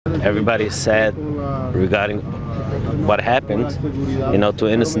Everybody's sad regarding what happened, you know, to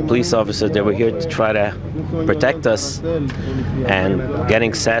innocent police officers. They were here to try to protect us, and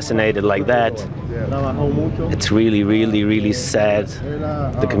getting assassinated like that, it's really, really, really sad.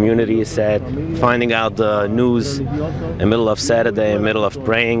 The community is sad. Finding out the news in the middle of Saturday, in the middle of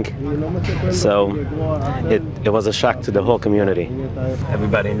praying, so it was a shock to the whole community.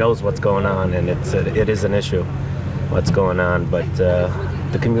 Everybody knows what's going on, and it is an issue, what's going on, but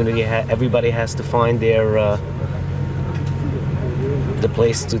the community, everybody has to find their the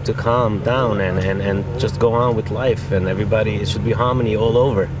place to calm down and just go on with life, and everybody, it should be harmony all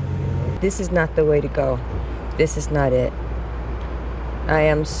over. This is not the way to go. This is not it. I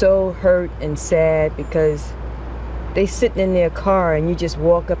am so hurt and sad because they sitting in their car and you just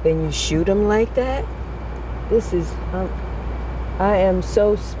walk up and you shoot them like that. This is, I am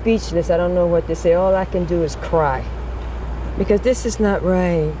so speechless. I don't know what to say. All I can do is cry because this is not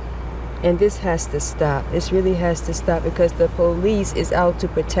right. And this has to stop. This really has to stop because the police is out to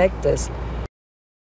protect us.